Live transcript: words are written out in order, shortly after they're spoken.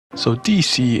So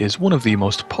DC is one of the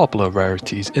most popular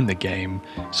rarities in the game,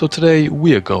 so today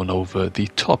we are going over the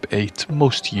top 8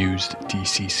 most used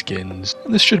DC skins.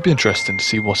 And this should be interesting to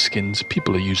see what skins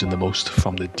people are using the most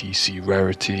from the DC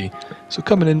rarity. So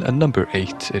coming in at number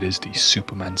 8, it is the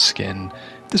Superman skin.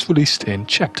 This released in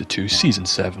Chapter 2 Season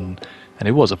 7, and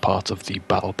it was a part of the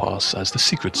Battle Pass as the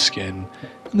secret skin.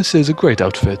 And this is a great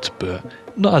outfit, but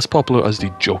not as popular as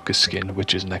the Joker skin,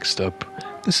 which is next up.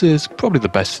 This is probably the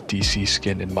best DC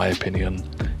skin in my opinion.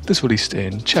 This released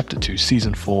in Chapter 2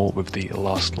 Season 4 with the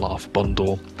Last Laugh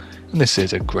bundle, and this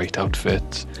is a great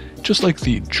outfit, just like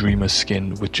the Dreamer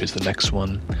skin, which is the next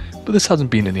one, but this hasn't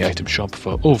been in the item shop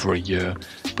for over a year,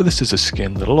 but this is a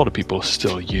skin that a lot of people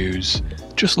still use,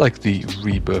 just like the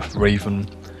Rebirth Raven.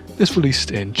 This released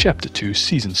in Chapter 2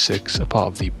 Season 6, a part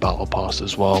of the Battle Pass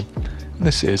as well, and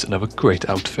this is another great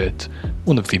outfit,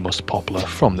 one of the most popular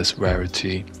from this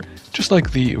rarity. Just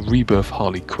like the Rebirth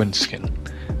Harley Quinn skin.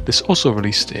 This also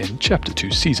released in Chapter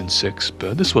 2 Season 6,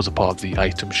 but this was a part of the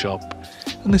item shop,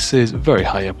 and this is very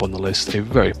high up on the list, a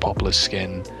very popular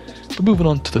skin. But moving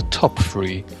on to the top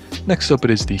 3, next up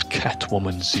it is the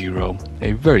Catwoman Zero,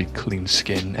 a very clean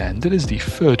skin, and it is the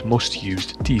third most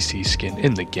used DC skin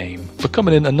in the game. But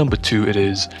coming in at number 2 it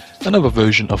is another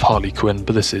version of Harley Quinn,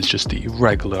 but this is just the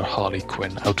regular Harley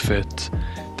Quinn outfit.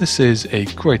 This is a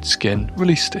great skin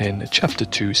released in Chapter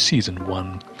 2 Season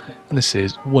 1, and this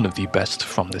is one of the best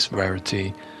from this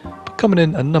rarity. But coming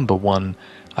in at number 1,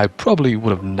 I probably would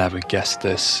have never guessed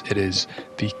this. It is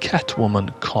the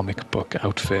Catwoman comic book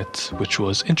outfit, which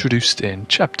was introduced in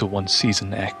Chapter 1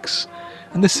 Season X,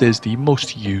 and this is the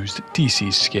most used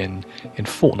DC skin in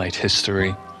Fortnite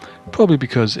history, probably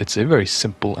because it's a very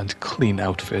simple and clean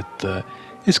outfit that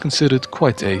is considered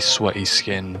quite a sweaty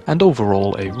skin, and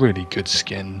overall a really good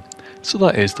skin. So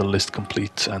that is the list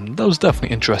complete, and that was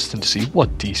definitely interesting to see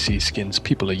what DC skins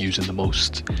people are using the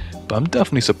most, but I'm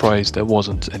definitely surprised there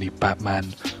wasn't any Batman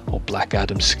or Black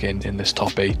Adam skin in this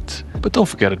top 8. But don't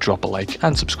forget to drop a like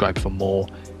and subscribe for more,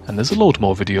 and there's a load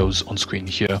more videos on screen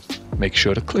here. Make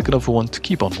sure to click another one to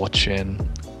keep on watching,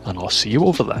 and I'll see you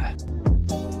over there.